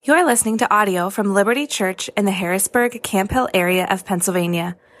You're listening to audio from Liberty Church in the Harrisburg, Camp Hill area of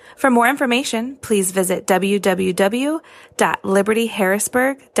Pennsylvania. For more information, please visit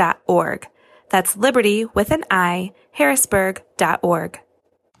www.libertyharrisburg.org. That's Liberty with an I, Harrisburg.org.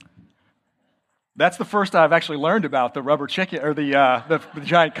 That's the first I've actually learned about the rubber chicken, or the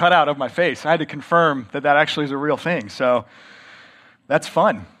giant cutout of my face. I had to confirm that actually is a real thing. So that's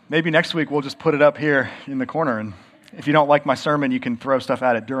fun. Maybe next week we'll just put it up here in the corner, and if you don't like my sermon, you can throw stuff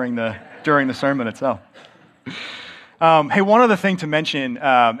at it during the sermon itself. Hey, one other thing to mention,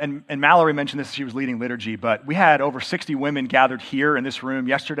 and Mallory mentioned this as she was leading liturgy, but we had over 60 women gathered here in this room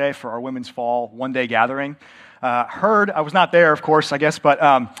yesterday for our Women's Fall one-day gathering. Heard, I was not there, of course, I guess, but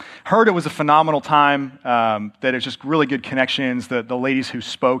heard it was a phenomenal time, that it's just really good connections. The ladies who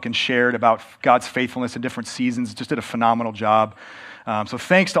spoke and shared about God's faithfulness in different seasons just did a phenomenal job. So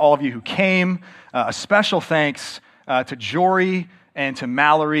thanks to all of you who came. A special thanks to Jory and to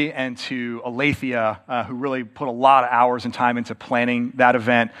Mallory and to Alethea, who really put a lot of hours and time into planning that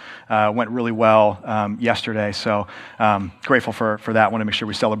event. Went really well yesterday, so grateful for that. Want to make sure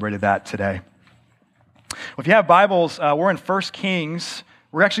we celebrated that today. Well, if you have Bibles, we're in 1 Kings.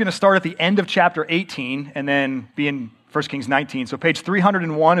 We're actually going to start at the end of chapter 18 and then be in 1 Kings 19. So page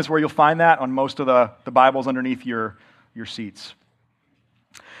 301 is where you'll find that on most of the Bibles underneath your seats.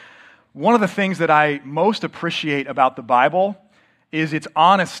 One of the things that I most appreciate about the Bible is its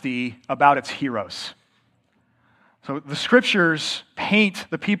honesty about its heroes. So the scriptures paint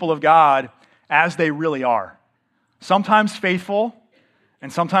the people of God as they really are. Sometimes faithful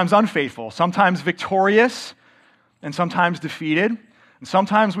and sometimes unfaithful. Sometimes victorious and sometimes defeated. And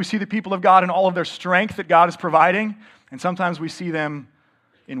sometimes we see the people of God in all of their strength that God is providing, and sometimes we see them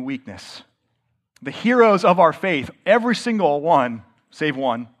in weakness. The heroes of our faith, every single one, save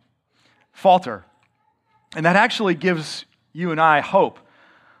one, falter. And that actually gives you and I hope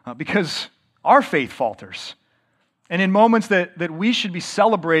because our faith falters. And in moments that we should be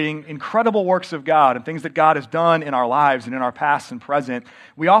celebrating incredible works of God and things that God has done in our lives and in our past and present,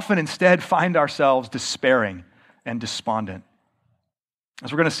 we often instead find ourselves despairing and despondent.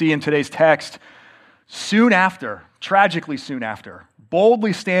 As we're going to see in today's text, soon after, tragically soon after,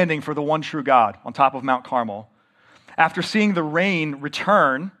 boldly standing for the one true God on top of Mount Carmel, after seeing the rain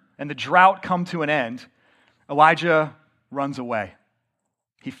return and the drought come to an end, Elijah runs away.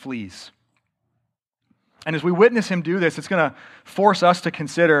 He flees. And as we witness him do this, it's going to force us to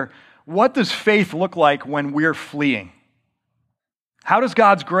consider, what does faith look like when we're fleeing? How does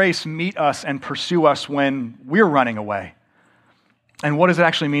God's grace meet us and pursue us when we're running away? And what does it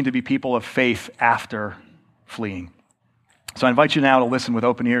actually mean to be people of faith after fleeing? So I invite you now to listen with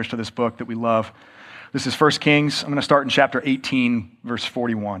open ears to this book that we love. This is 1 Kings. I'm going to start in chapter 18, verse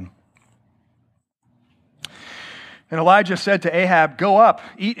 41. And Elijah said to Ahab, "Go up,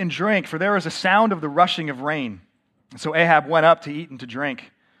 eat and drink, for there is a sound of the rushing of rain." And so Ahab went up to eat and to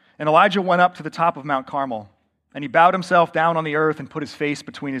drink. And Elijah went up to the top of Mount Carmel. And he bowed himself down on the earth and put his face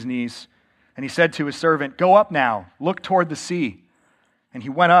between his knees. And he said to his servant, "Go up now, look toward the sea." And he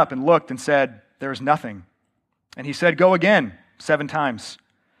went up and looked and said, "There is nothing." And he said, "Go again 7 times.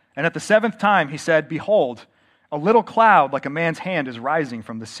 And at the 7th time he said, Behold, a little cloud like a man's hand is rising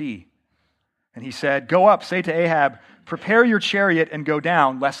from the sea. And he said, Go up, say to Ahab, Prepare your chariot and go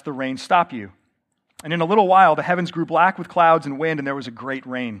down, lest the rain stop you. And in a little while the heavens grew black with clouds and wind, and there was a great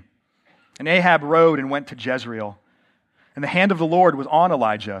rain. And Ahab rode and went to Jezreel. And the hand of the Lord was on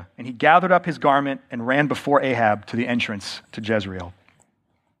Elijah, and he gathered up his garment and ran before Ahab to the entrance to Jezreel.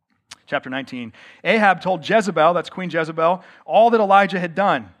 Chapter 19. Ahab told Jezebel, that's Queen Jezebel, all that Elijah had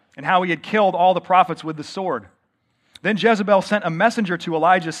done, and how he had killed all the prophets with the sword. Then Jezebel sent a messenger to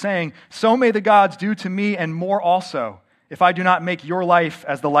Elijah saying, "So may the gods do to me and more also, if I do not make your life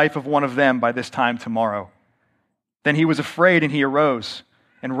as the life of one of them by this time tomorrow." Then he was afraid, and he arose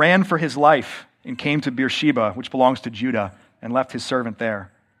and ran for his life and came to Beersheba, which belongs to Judah, and left his servant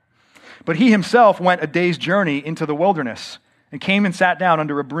there. But he himself went a day's journey into the wilderness and came and sat down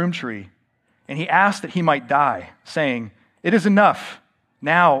under a broom tree. And he asked that he might die, saying, "It is enough.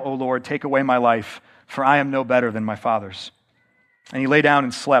 Now, O Lord, take away my life, for I am no better than my fathers." And he lay down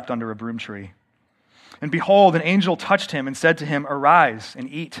and slept under a broom tree. And behold, an angel touched him and said to him, "Arise and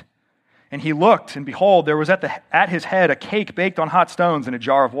eat." And he looked, and behold, there was at his head a cake baked on hot stones and a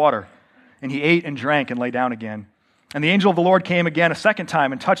jar of water. And he ate and drank and lay down again. And the angel of the Lord came again a second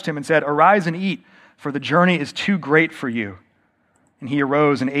time and touched him and said, "Arise and eat, for the journey is too great for you." And he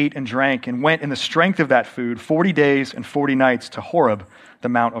arose and ate and drank and went in the strength of that food 40 days and 40 nights to Horeb, the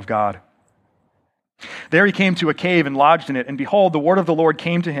mount of God. There he came to a cave and lodged in it, and behold, the word of the Lord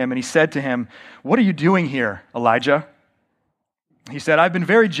came to him, and he said to him, "What are you doing here, Elijah?" He said, I've been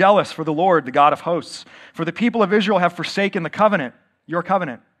very jealous for the Lord, the God of hosts, for the people of Israel have forsaken the covenant, your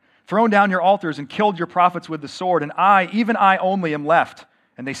covenant, thrown down your altars and killed your prophets with the sword, and I, even I only, am left,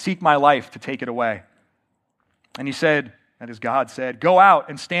 and they seek my life to take it away. And he said, that is God said, go out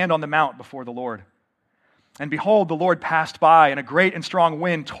and stand on the mount before the Lord. And behold, the Lord passed by, and a great and strong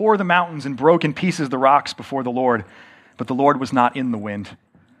wind tore the mountains and broke in pieces the rocks before the Lord. But the Lord was not in the wind.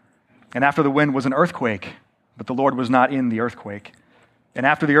 And after the wind was an earthquake, but the Lord was not in the earthquake. And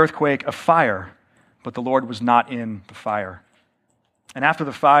after the earthquake, a fire, but the Lord was not in the fire. And after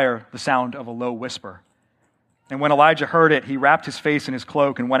the fire, the sound of a low whisper. And when Elijah heard it, he wrapped his face in his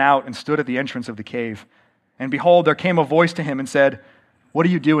cloak and went out and stood at the entrance of the cave. And behold, there came a voice to him and said, what are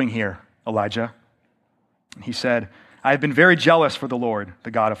you doing here, Elijah? And he said, I have been very jealous for the Lord,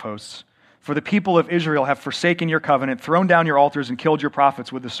 the God of hosts. For the people of Israel have forsaken your covenant, thrown down your altars, and killed your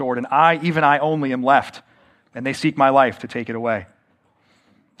prophets with the sword. And I, even I only, am left, and they seek my life to take it away.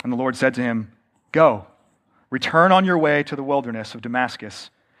 And the Lord said to him, go, return on your way to the wilderness of Damascus.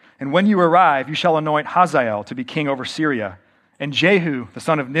 And when you arrive, you shall anoint Hazael to be king over Syria. And Jehu, the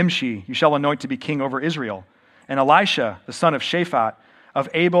son of Nimshi, you shall anoint to be king over Israel. And Elisha, the son of Shaphat, of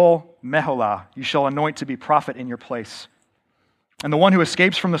Abel Meholah, you shall anoint to be prophet in your place. And the one who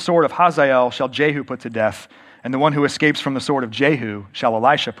escapes from the sword of Hazael shall Jehu put to death, and the one who escapes from the sword of Jehu shall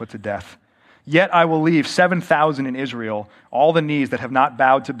Elisha put to death. Yet I will leave 7,000 in Israel, all the knees that have not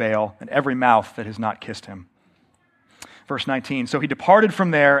bowed to Baal, and every mouth that has not kissed him. Verse 19, so he departed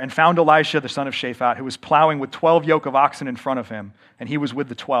from there and found Elisha, the son of Shaphat, who was plowing with 12 yoke of oxen in front of him, and he was with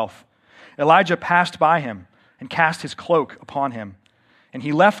the 12th. Elijah passed by him and cast his cloak upon him. And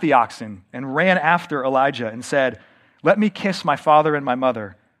he left the oxen and ran after Elijah and said, let me kiss my father and my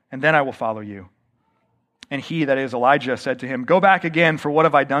mother, and then I will follow you. And he, that is Elijah, said to him, go back again, for what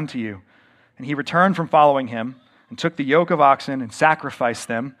have I done to you? And he returned from following him and took the yoke of oxen and sacrificed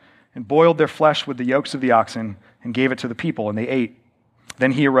them and boiled their flesh with the yokes of the oxen and gave it to the people, and they ate.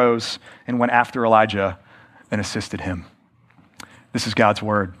 Then he arose and went after Elijah and assisted him. This is God's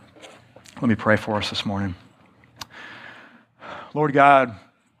word. Let me pray for us this morning. Lord God,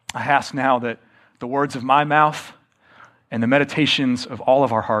 I ask now that the words of my mouth and the meditations of all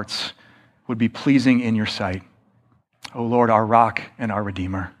of our hearts would be pleasing in your sight. O Lord, our rock and our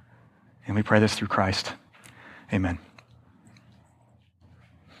redeemer. And we pray this through Christ. Amen.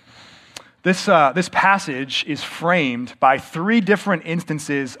 This passage is framed by three different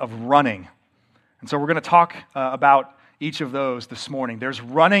instances of running. And so we're going to talk about each of those this morning. There's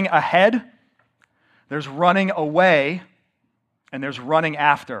running ahead, there's running away, and there's running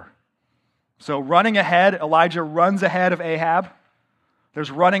after. So running ahead, Elijah runs ahead of Ahab. There's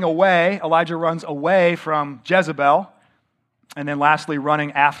running away, Elijah runs away from Jezebel. And then lastly,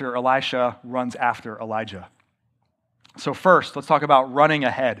 running after, Elisha runs after Elijah. So first, let's talk about running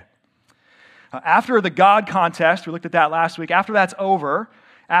ahead. After the God contest, we looked at that last week, after that's over,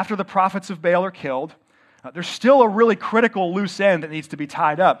 after the prophets of Baal are killed, there's still a really critical loose end that needs to be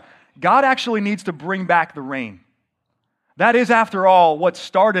tied up. God actually needs to bring back the rain. That is, after all, what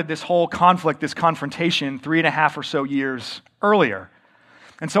started this whole conflict, this confrontation 3.5 or so years earlier.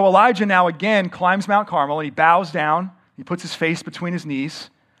 And so Elijah now again climbs Mount Carmel and he bows down, he puts his face between his knees.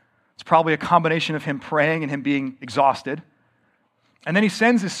 It's probably a combination of him praying and him being exhausted. And then he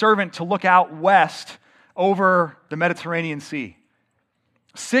sends his servant to look out west over the Mediterranean Sea.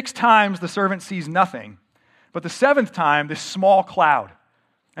 6 times the servant sees nothing, but the 7th time, this small cloud.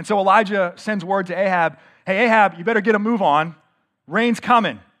 And so Elijah sends word to Ahab, hey, Ahab, you better get a move on. Rain's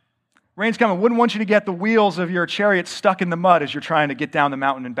coming. Rain's coming. Wouldn't want you to get the wheels of your chariot stuck in the mud as you're trying to get down the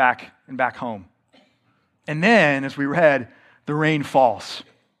mountain and back home. And then, as we read, the rain falls.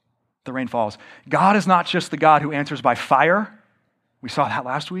 The rain falls. God is not just the God who answers by fire. We saw that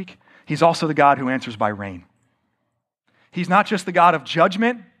last week. He's also the God who answers by rain. He's not just the God of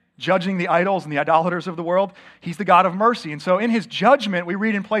judgment, judging the idols and the idolaters of the world. He's the God of mercy. And so in his judgment, we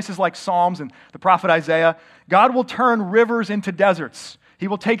read in places like Psalms and the prophet Isaiah, God will turn rivers into deserts. He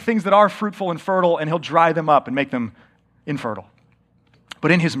will take things that are fruitful and fertile and he'll dry them up and make them infertile. But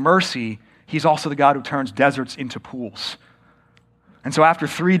in his mercy, he's also the God who turns deserts into pools. And so after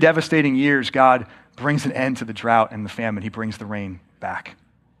 3 devastating years, God brings an end to the drought and the famine. He brings the rain back.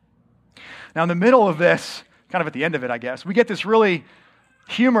 Now in the middle of this, kind of at the end of it, I guess, we get this really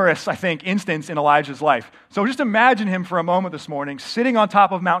humorous, I think, instance in Elijah's life. So just imagine him for a moment this morning, sitting on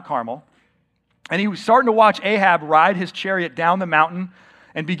top of Mount Carmel, and he was starting to watch Ahab ride his chariot down the mountain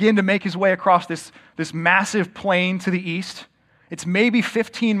and begin to make his way across this massive plain to the east. It's maybe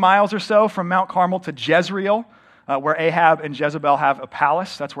 15 miles or so from Mount Carmel to Jezreel, where Ahab and Jezebel have a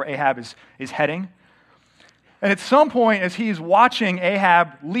palace. That's where Ahab is heading. And at some point, as he's watching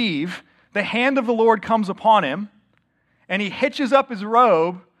Ahab leave, the hand of the Lord comes upon him, and he hitches up his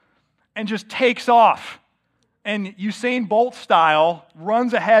robe and just takes off. And Usain Bolt style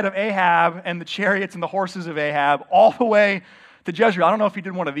runs ahead of Ahab and the chariots and the horses of Ahab all the way to Jezreel. I don't know if he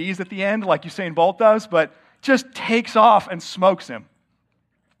did one of these at the end like Usain Bolt does, but just takes off and smokes him.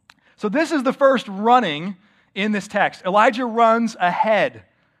 So this is the first running in this text. Elijah runs ahead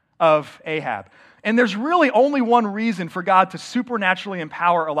of Ahab. And there's really only one reason for God to supernaturally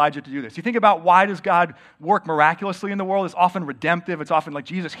empower Elijah to do this. You think about why does God work miraculously in the world? It's often redemptive. It's often like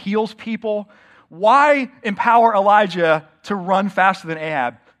Jesus heals people. Why empower Elijah to run faster than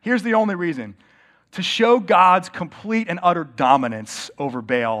Ahab? Here's the only reason. To show God's complete and utter dominance over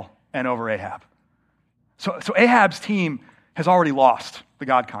Baal and over Ahab. So Ahab's team has already lost the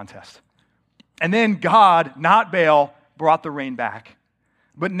God contest. And then God, not Baal, brought the rain back.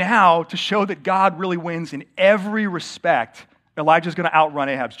 But now, to show that God really wins in every respect, Elijah's going to outrun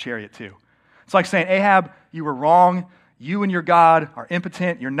Ahab's chariot too. It's like saying, Ahab, you were wrong. You and your God are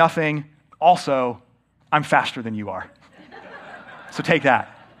impotent. You're nothing. Also, I'm faster than you are. So take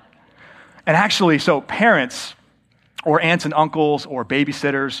that. And actually, so parents or aunts and uncles or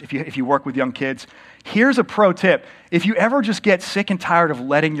babysitters, if you work with young kids, here's a pro tip. If you ever just get sick and tired of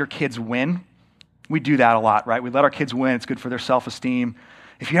letting your kids win, we do that a lot, right? We let our kids win. It's good for their self-esteem.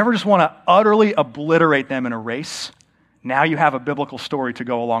 If you ever just want to utterly obliterate them in a race, now you have a biblical story to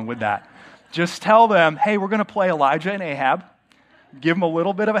go along with that. Just tell them, hey, we're going to play Elijah and Ahab. Give them a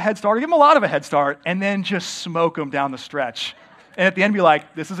little bit of a head start, or give them a lot of a head start, and then just smoke them down the stretch. And at the end, be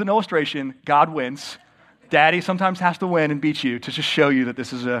like, this is an illustration. God wins. Daddy sometimes has to win and beat you to just show you that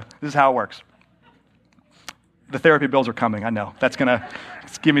this is how it works. The therapy bills are coming. I know. That's going to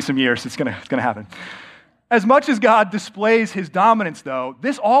give me some years. It's going to happen. As much as God displays his dominance, though,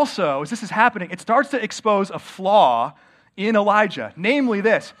 this also, as this is happening, it starts to expose a flaw in Elijah. Namely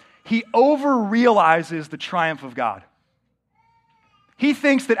this, he over-realizes the triumph of God. He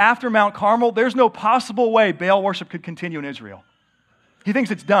thinks that after Mount Carmel, there's no possible way Baal worship could continue in Israel. He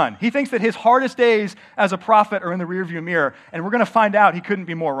thinks it's done. He thinks that his hardest days as a prophet are in the rearview mirror, and we're going to find out he couldn't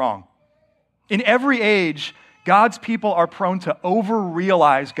be more wrong. In every age, God's people are prone to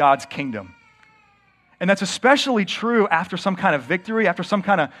over-realize God's kingdom. And that's especially true after some kind of victory, after some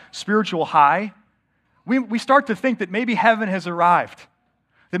kind of spiritual high. We start to think that maybe heaven has arrived,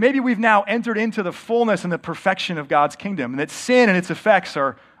 that maybe we've now entered into the fullness and the perfection of God's kingdom, and that sin and its effects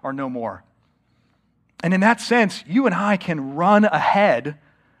are no more. And in that sense, you and I can run ahead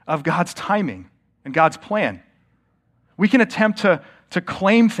of God's timing and God's plan. We can attempt to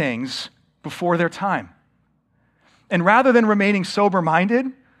claim things before their time. And rather than remaining sober-minded,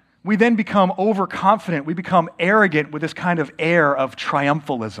 we then become overconfident. We become arrogant with this kind of air of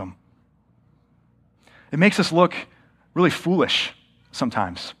triumphalism. It makes us look really foolish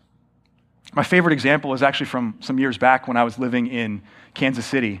sometimes. My favorite example is actually from some years back when I was living in Kansas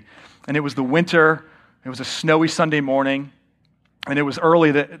City. And it was the winter, it was a snowy Sunday morning, and it was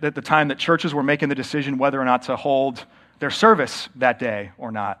early at the time that churches were making the decision whether or not to hold their service that day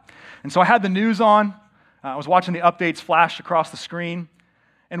or not. And so I had the news on. I was watching the updates flash across the screen.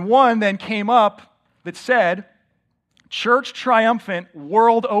 And one then came up that said, Church Triumphant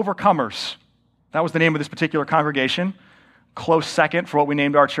World Overcomers. That was the name of this particular congregation. Close second for what we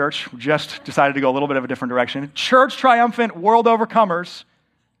named our church. We just decided to go a little bit of a different direction. Church Triumphant World Overcomers.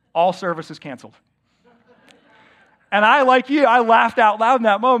 All services canceled. And I, like you, I laughed out loud in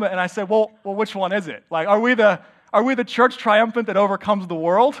that moment, and I said, well, which one is it? Like, are we the church triumphant that overcomes the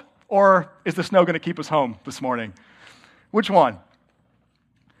world, or is the snow going to keep us home this morning? Which one?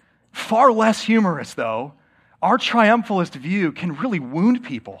 Far less humorous, though. Our triumphalist view can really wound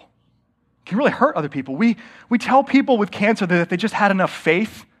people, can really hurt other people. We tell people with cancer that if they just had enough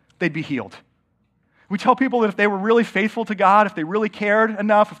faith, they'd be healed. We tell people that if they were really faithful to God, if they really cared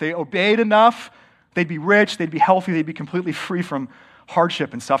enough, if they obeyed enough, they'd be rich, they'd be healthy, they'd be completely free from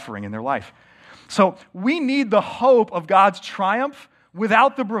hardship and suffering in their life. So we need the hope of God's triumph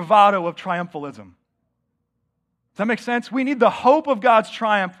without the bravado of triumphalism. Does that make sense? We need the hope of God's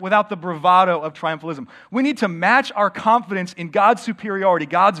triumph without the bravado of triumphalism. We need to match our confidence in God's superiority,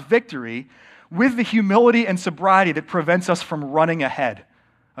 God's victory, with the humility and sobriety that prevents us from running ahead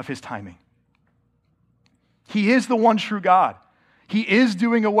of his timing. He is the one true God. He is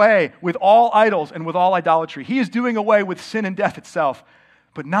doing away with all idols and with all idolatry. He is doing away with sin and death itself,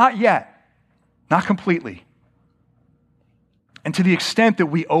 but not yet, not completely. And to the extent that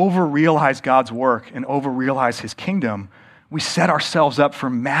we over-realize God's work and over-realize his kingdom, we set ourselves up for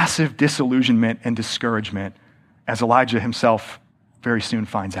massive disillusionment and discouragement, as Elijah himself very soon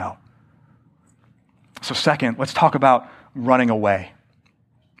finds out. So second, let's talk about running away.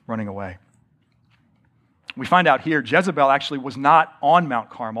 Running away. We find out here Jezebel actually was not on Mount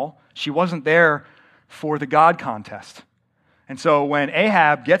Carmel. She wasn't there for the God contest. And so when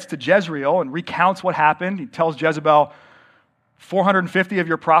Ahab gets to Jezreel and recounts what happened, he tells Jezebel, 450 of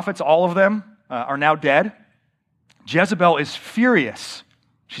your prophets, all of them, are now dead. Jezebel is furious.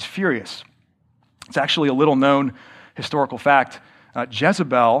 She's furious. It's actually a little known historical fact.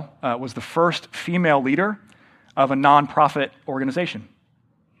 Jezebel was the first female leader of a nonprofit organization.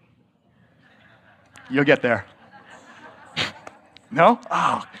 You'll get there. No?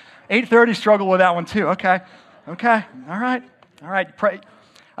 Oh, 8:30 struggle with that one too. Okay. All right. Pray.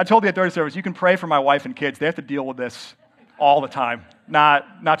 I told the at 30 service, you can pray for my wife and kids. They have to deal with this all the time, not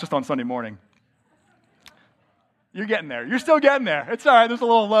just on Sunday morning. You're getting there. You're still getting there. It's all right. There's a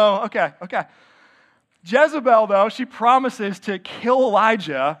little low. Okay. Jezebel, though, she promises to kill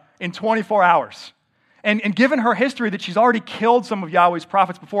Elijah in 24 hours. And given her history that she's already killed some of Yahweh's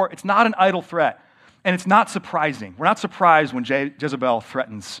prophets before, it's not an idle threat. And it's not surprising. We're not surprised when Jezebel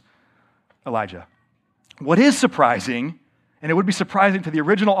threatens Elijah. What is surprising, and it would be surprising to the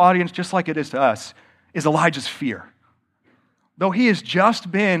original audience just like it is to us, is Elijah's fear. Though he has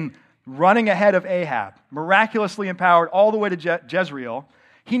just been running ahead of Ahab, miraculously empowered all the way to Jezreel,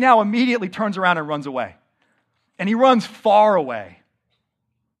 he now immediately turns around and runs away. And he runs far away.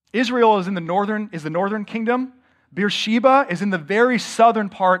 Israel is the northern kingdom. Beersheba is in the very southern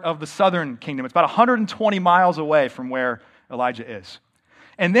part of the southern kingdom. It's about 120 miles away from where Elijah is.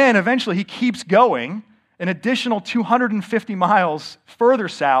 And then eventually he keeps going an additional 250 miles further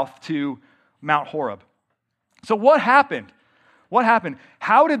south to Mount Horeb. So what happened?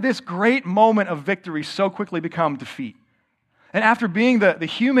 How did this great moment of victory so quickly become defeat? And after being the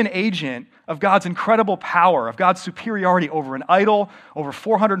human agent of God's incredible power, of God's superiority over an idol, over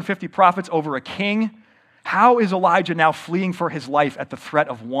 450 prophets, over a king, how is Elijah now fleeing for his life at the threat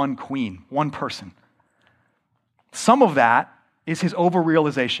of one queen, one person? Some of that is his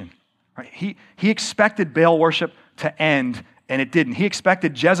overrealization. Right? He expected Baal worship to end, and it didn't. He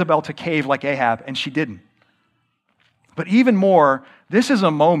expected Jezebel to cave like Ahab, and she didn't. But even more, this is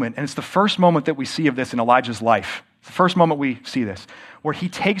a moment, and it's the first moment that we see of this in Elijah's life. It's the first moment we see this, where he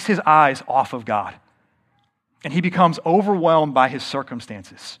takes his eyes off of God, and he becomes overwhelmed by his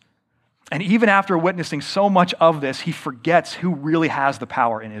circumstances. And even after witnessing so much of this, he forgets who really has the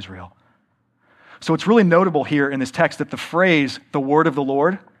power in Israel. So it's really notable here in this text that the phrase, the word of the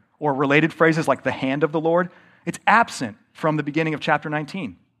Lord, or related phrases like the hand of the Lord, it's absent from the beginning of chapter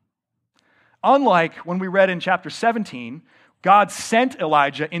 19. Unlike when we read in chapter 17, God sent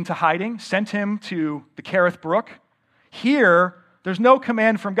Elijah into hiding, sent him to the Kerith Brook. Here, there's no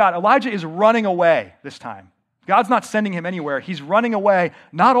command from God. Elijah is running away this time. God's not sending him anywhere. He's running away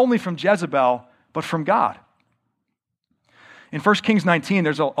not only from Jezebel, but from God. In 1 Kings 19,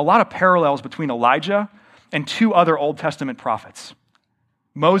 there's a lot of parallels between Elijah and two other Old Testament prophets.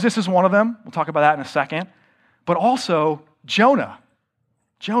 Moses is one of them. We'll talk about that in a second. But also Jonah.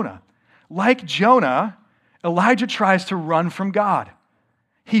 Like Jonah, Elijah tries to run from God.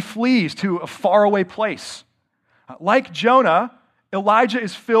 He flees to a faraway place. Like Jonah, Elijah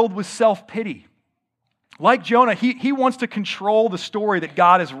is filled with self-pity. Like Jonah, he wants to control the story that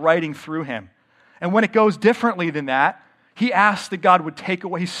God is writing through him. And when it goes differently than that, he asks that God would take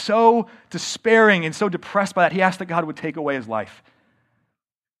away. He's so despairing and so depressed by that, he asks that God would take away his life.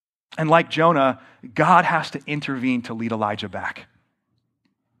 And like Jonah, God has to intervene to lead Elijah back.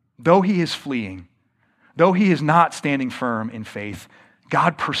 Though he is fleeing, though he is not standing firm in faith,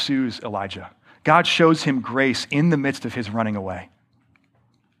 God pursues Elijah. God shows him grace in the midst of his running away.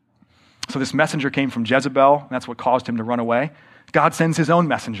 So this messenger came from Jezebel, and that's what caused him to run away. God sends his own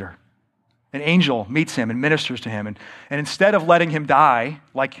messenger. An angel meets him and ministers to him. And instead of letting him die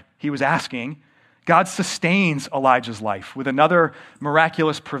like he was asking, God sustains Elijah's life with another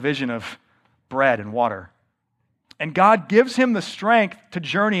miraculous provision of bread and water. And God gives him the strength to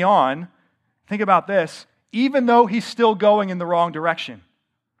journey on. Think about this. Even though he's still going in the wrong direction.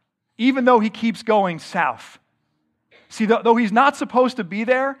 Even though he keeps going south. See, though he's not supposed to be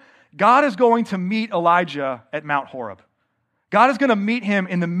there, God is going to meet Elijah at Mount Horeb. God is going to meet him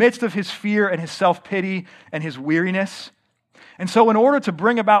in the midst of his fear and his self-pity and his weariness. And so in order to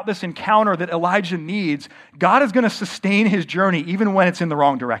bring about this encounter that Elijah needs, God is going to sustain his journey even when it's in the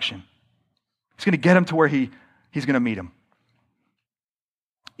wrong direction. He's going to get him to where he's going to meet him.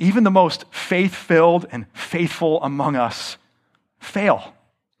 Even the most faith-filled and faithful among us fail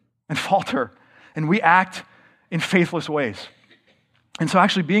and falter, and we act in faithless ways. And so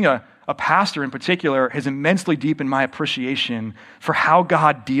actually being a pastor in particular has immensely deepened my appreciation for how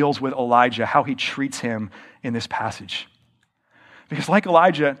God deals with Elijah, how he treats him in this passage. Because like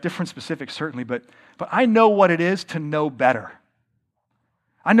Elijah, different specifics certainly, but I know what it is to know better.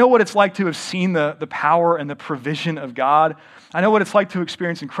 I know what it's like to have seen the power and the provision of God. I know what it's like to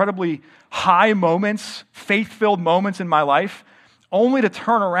experience incredibly high moments, faith-filled moments in my life, only to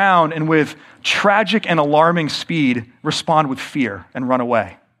turn around and with tragic and alarming speed respond with fear and run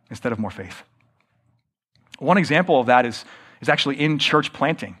away instead of more faith. One example of that is actually in church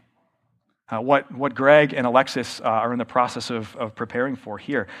planting. What Greg and Alexis are in the process of preparing for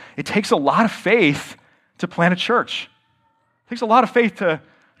here. It takes a lot of faith to plant a church. It takes a lot of faith to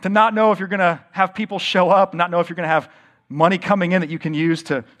not know if you're going to have people show up, not know if you're going to have money coming in that you can use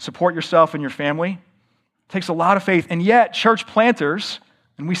to support yourself and your family. It takes a lot of faith. And yet, church planters,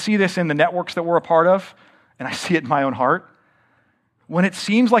 and we see this in the networks that we're a part of, and I see it in my own heart, when it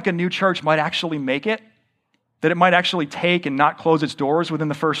seems like a new church might actually make it, that it might actually take and not close its doors within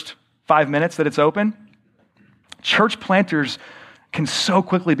the first 5 minutes that it's open, church planters can so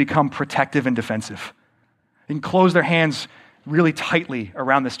quickly become protective and defensive. They can close their hands really tightly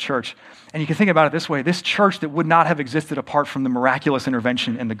around this church. And you can think about it this way, this church that would not have existed apart from the miraculous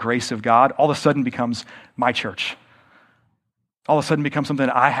intervention and the grace of God, all of a sudden becomes my church. All of a sudden becomes something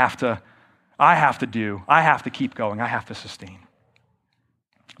that I have to do, I have to keep going, I have to sustain.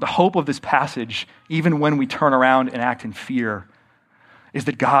 The hope of this passage, even when we turn around and act in fear, is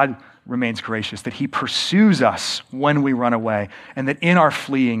that God remains gracious, that he pursues us when we run away, and that in our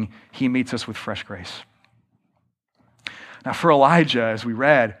fleeing, he meets us with fresh grace. Now, for Elijah, as we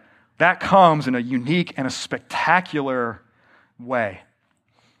read, that comes in a unique and a spectacular way.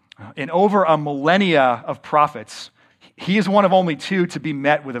 In over a millennia of prophets, he is one of only two to be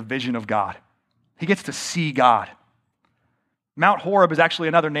met with a vision of God. He gets to see God. Mount Horeb is actually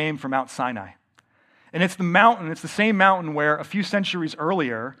another name for Mount Sinai. And it's the same mountain where a few centuries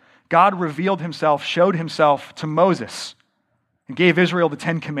earlier, God revealed himself, showed himself to Moses, and gave Israel the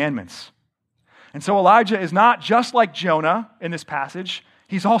 10 Commandments. And so Elijah is not just like Jonah in this passage,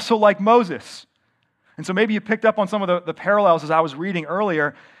 he's also like Moses. And so maybe you picked up on some of the parallels as I was reading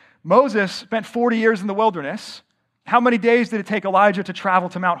earlier. Moses spent 40 years in the wilderness. How many days did it take Elijah to travel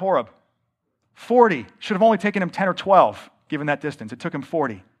to Mount Horeb? 40. Should have only taken him 10 or 12, given that distance. It took him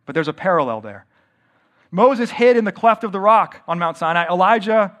 40. But there's a parallel there. Moses hid in the cleft of the rock on Mount Sinai.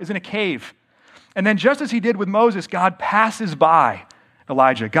 Elijah is in a cave. And then just as he did with Moses, God passes by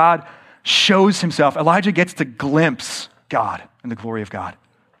Elijah. God shows himself. Elijah gets to glimpse God and the glory of God.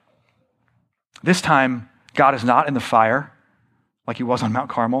 This time, God is not in the fire like he was on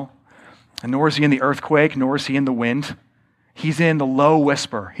Mount Carmel, and nor is he in the earthquake, nor is he in the wind. He's in the low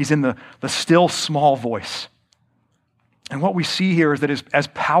whisper. He's in the still small voice. And what we see here is that as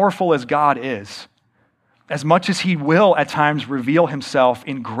powerful as God is, as much as he will at times reveal himself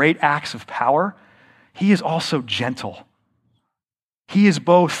in great acts of power, he is also gentle. He is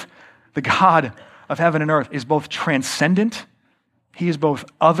both the God of heaven and earth, is both transcendent, he is both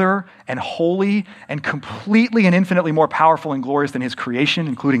other and holy and completely and infinitely more powerful and glorious than his creation,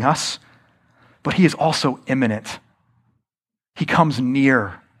 including us, but he is also immanent. He comes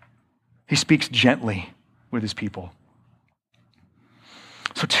near. He speaks gently with his people.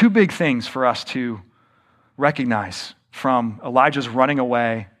 So 2 big things for us to recognize from Elijah's running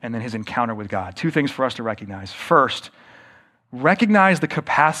away and then his encounter with God. 2 things for us to recognize. First, recognize the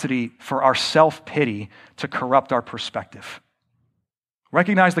capacity for our self-pity to corrupt our perspective.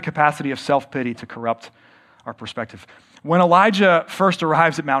 Recognize the capacity of self-pity to corrupt our perspective. When Elijah first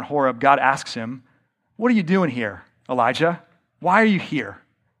arrives at Mount Horeb, God asks him, "What are you doing here, Elijah? Why are you here?"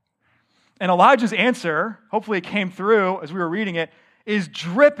 And Elijah's answer, hopefully it came through as we were reading it, is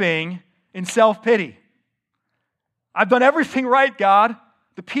dripping in self-pity. I've done everything right, God.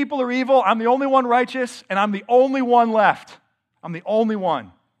 The people are evil. I'm the only one righteous, and I'm the only one left. I'm the only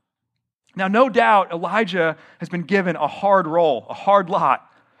one. Now, no doubt, Elijah has been given a hard role, a hard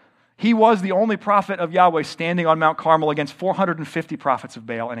lot. He was the only prophet of Yahweh standing on Mount Carmel against 450 prophets of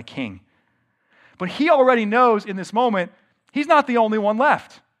Baal and a king. But he already knows in this moment, he's not the only one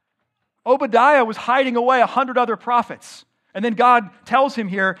left. Obadiah was hiding away 100 other prophets. And then God tells him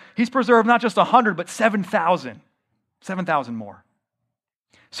here, he's preserved not just 100, but 7,000. 7,000 more.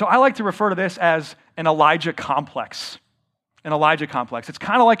 So I like to refer to this as an Elijah complex. An Elijah complex. It's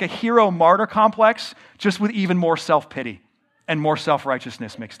kind of like a hero-martyr complex, just with even more self-pity and more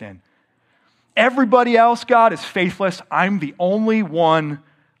self-righteousness mixed in. Everybody else, God, is faithless. I'm the only one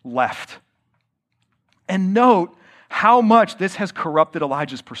left. And note how much this has corrupted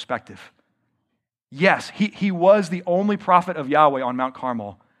Elijah's perspective. Yes, he was the only prophet of Yahweh on Mount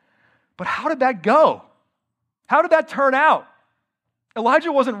Carmel. But how did that go? How did that turn out?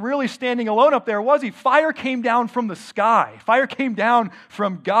 Elijah wasn't really standing alone up there, was he? Fire came down from the sky. Fire came down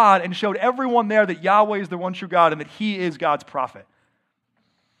from God and showed everyone there that Yahweh is the one true God and that he is God's prophet.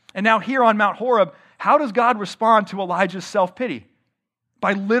 And now here on Mount Horeb, how does God respond to Elijah's self-pity?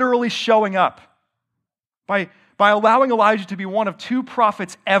 By literally showing up. By allowing Elijah to be one of 2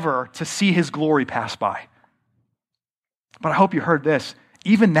 prophets ever to see his glory pass by. But I hope you heard this.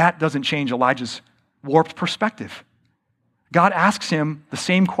 Even that doesn't change Elijah's warped perspective. God asks him the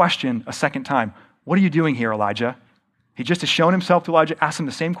same question a second time. What are you doing here, Elijah? He just has shown himself to Elijah, asks him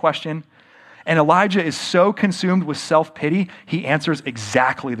the same question. And Elijah is so consumed with self-pity, he answers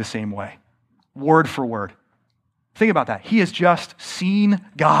exactly the same way, word for word. Think about that. He has just seen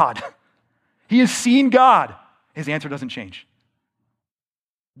God. He has seen God. His answer doesn't change.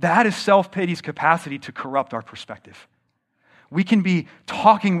 That is self-pity's capacity to corrupt our perspective. We can be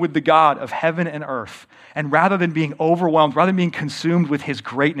talking with the God of heaven and earth, and rather than being overwhelmed, rather than being consumed with his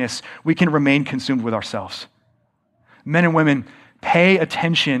greatness, we can remain consumed with ourselves. Men and women, pay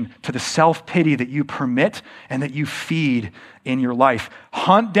attention to the self-pity that you permit and that you feed in your life.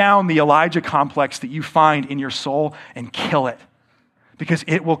 Hunt down the Elijah complex that you find in your soul and kill it, because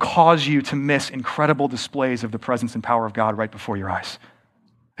it will cause you to miss incredible displays of the presence and power of God right before your eyes.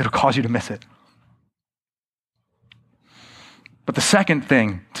 It'll cause you to miss it. But the second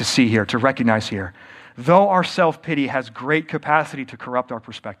thing to see here, to recognize here, though our self-pity has great capacity to corrupt our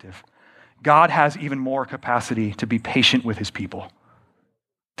perspective, God has even more capacity to be patient with his people,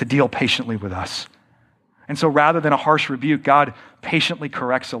 to deal patiently with us. And so rather than a harsh rebuke, God patiently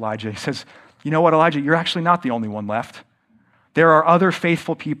corrects Elijah. He says, you know what, Elijah, you're actually not the only one left. There are other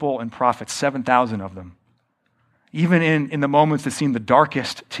faithful people and prophets, 7,000 of them. Even in the moments that seem the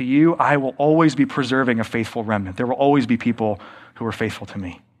darkest to you, I will always be preserving a faithful remnant. There will always be people who are faithful to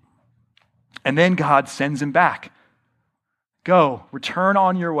me. And then God sends him back. Go, return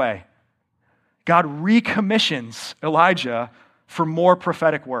on your way. God recommissions Elijah for more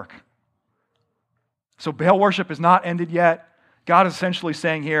prophetic work. So Baal worship is not ended yet. God is essentially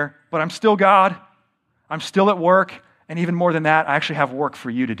saying here, but I'm still God. I'm still at work. And even more than that, I actually have work for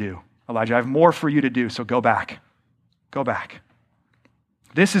you to do. Elijah, I have more for you to do, so go back. Go back.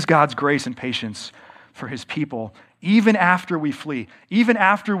 This is God's grace and patience for his people, even after we flee, even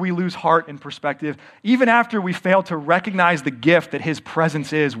after we lose heart and perspective, even after we fail to recognize the gift that his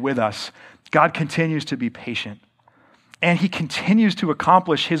presence is with us. God continues to be patient. And he continues to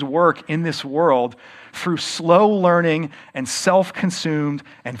accomplish his work in this world through slow learning and self-consumed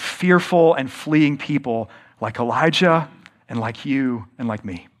and fearful and fleeing people like Elijah and like you and like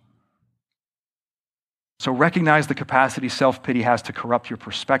me. So recognize the capacity self-pity has to corrupt your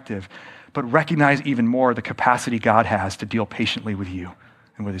perspective, but recognize even more the capacity God has to deal patiently with you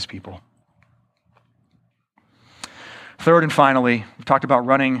and with his people. Third and finally, we've talked about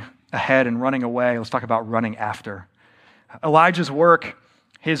running ahead and running away. Let's talk about running after. Elijah's work,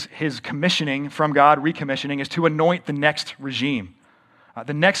 his commissioning from God, recommissioning, is to anoint the next regime,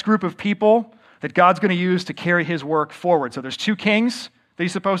 the next group of people that God's going to use to carry his work forward. So there's 2 kings that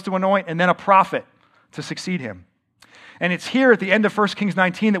he's supposed to anoint, and then a prophet to succeed him. And it's here at the end of 1 Kings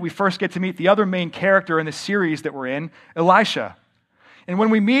 19 that we first get to meet the other main character in the series that we're in, Elisha. And when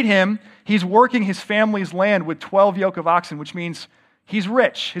we meet him, he's working his family's land with 12 yoke of oxen, which means he's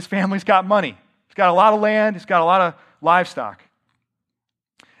rich. His family's got money. He's got a lot of land. He's got a lot of livestock.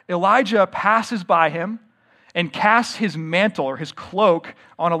 Elijah passes by him and casts his mantle or his cloak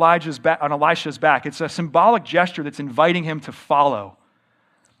on Elisha's back. It's a symbolic gesture that's inviting him to follow.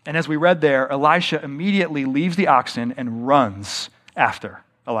 And as we read there, Elisha immediately leaves the oxen and runs after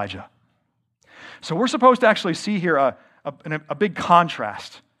Elijah. So we're supposed to actually see here a big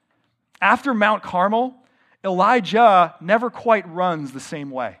contrast. After Mount Carmel, Elijah never quite runs the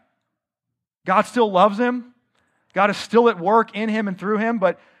same way. God still loves him. God is still at work in him and through him.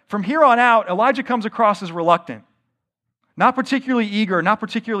 But from here on out, Elijah comes across as reluctant, not particularly eager, not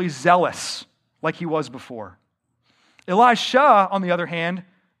particularly zealous like he was before. Elisha, on the other hand,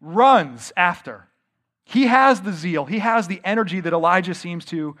 runs after. He has the zeal. He has the energy that Elijah seems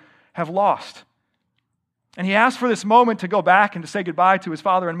to have lost. And he asks for this moment to go back and to say goodbye to his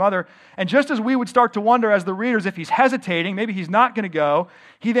father and mother. And just as we would start to wonder as the readers if he's hesitating, maybe he's not going to go,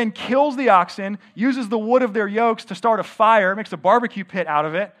 he then kills the oxen, uses the wood of their yokes to start a fire, makes a barbecue pit out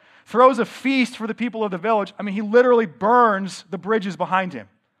of it, throws a feast for the people of the village. I mean, he literally burns the bridges behind him.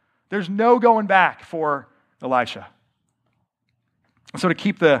 There's no going back for Elisha. So to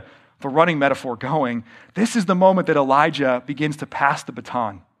keep the running metaphor going, this is the moment that Elijah begins to pass the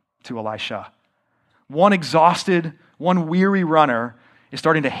baton to Elisha. One exhausted, one weary runner is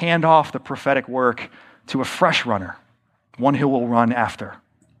starting to hand off the prophetic work to a fresh runner, one who will run after.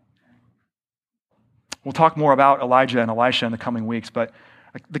 We'll talk more about Elijah and Elisha in the coming weeks, but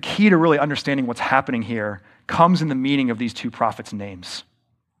the key to really understanding what's happening here comes in the meaning of these two prophets' names.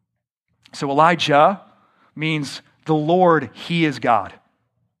 So Elijah means the Lord, he is God.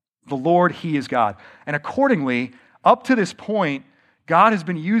 The Lord, he is God. And accordingly, up to this point, God has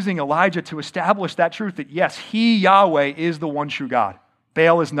been using Elijah to establish that truth that yes, he, Yahweh, is the one true God.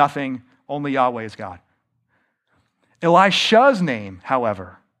 Baal is nothing, only Yahweh is God. Elisha's name,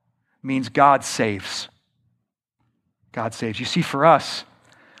 however, means God saves. God saves. You see, for us,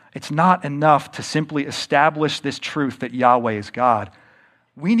 it's not enough to simply establish this truth that Yahweh is God.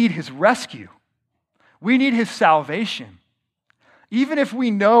 We need his rescue. We need his salvation. Even if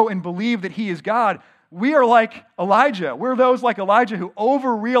we know and believe that he is God, we are like Elijah. We're those like Elijah who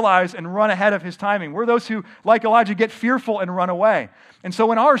over-realize and run ahead of his timing. We're those who, like Elijah, get fearful and run away. And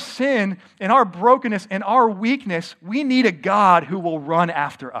so in our sin, in our brokenness, in our weakness, we need a God who will run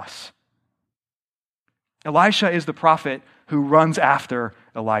after us. Elisha is the prophet who runs after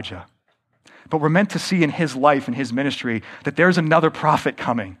Elijah. But we're meant to see in his life and his ministry that there's another prophet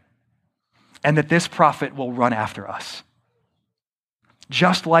coming and that this prophet will run after us.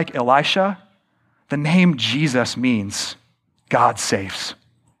 Just like Elisha, the name Jesus means God saves.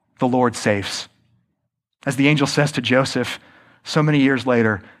 The Lord saves. As the angel says to Joseph so many years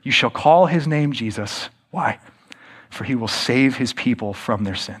later, you shall call his name Jesus. Why? For he will save his people from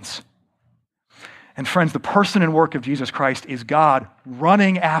their sins. And friends, the person and work of Jesus Christ is God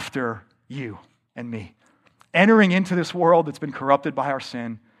running after you and me, entering into this world that's been corrupted by our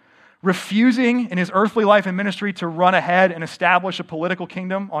sin, refusing in his earthly life and ministry to run ahead and establish a political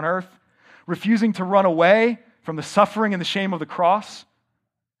kingdom on earth, refusing to run away from the suffering and the shame of the cross.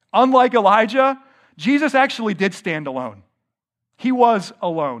 Unlike Elijah, Jesus actually did stand alone. He was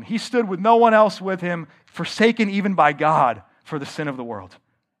alone. He stood with no one else with him, forsaken even by God for the sin of the world.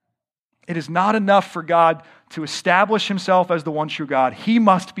 It is not enough for God to establish himself as the one true God. He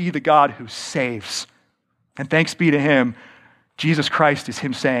must be the God who saves. And thanks be to him, Jesus Christ is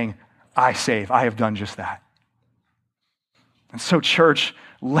him saying, I save. I have done just that. And so, church,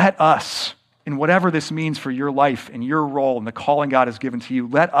 let us, in whatever this means for your life and your role and the calling God has given to you,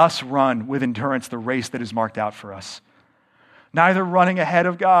 let us run with endurance the race that is marked out for us. Neither running ahead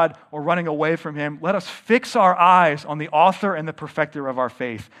of God or running away from him. Let us fix our eyes on the author and the perfecter of our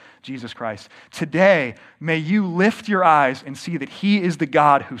faith, Jesus Christ. Today, may you lift your eyes and see that he is the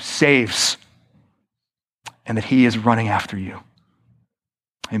God who saves and that he is running after you.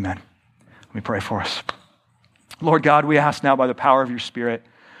 Amen. Let me pray for us. Lord God, we ask now by the power of your Spirit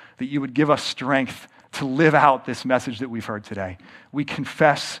that you would give us strength to live out this message that we've heard today. We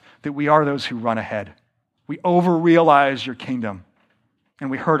confess that we are those who run ahead. We over-realize your kingdom, and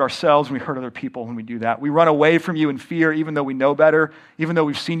we hurt ourselves and we hurt other people when we do that. We run away from you in fear, even though we know better, even though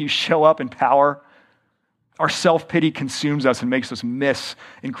we've seen you show up in power. Our self-pity consumes us and makes us miss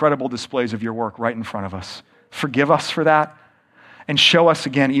incredible displays of your work right in front of us. Forgive us for that, and show us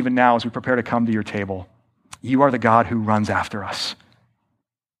again, even now, as we prepare to come to your table. You are the God who runs after us.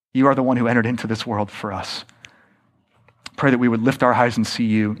 You are the one who entered into this world for us. Pray that we would lift our eyes and see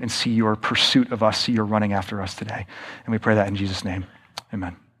you and see your pursuit of us, see your running after us today. And we pray that in Jesus' name.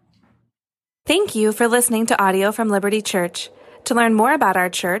 Amen. Thank you for listening to audio from Liberty Church. To learn more about our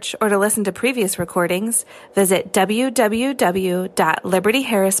church or to listen to previous recordings, visit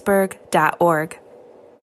www.libertyharrisburg.org.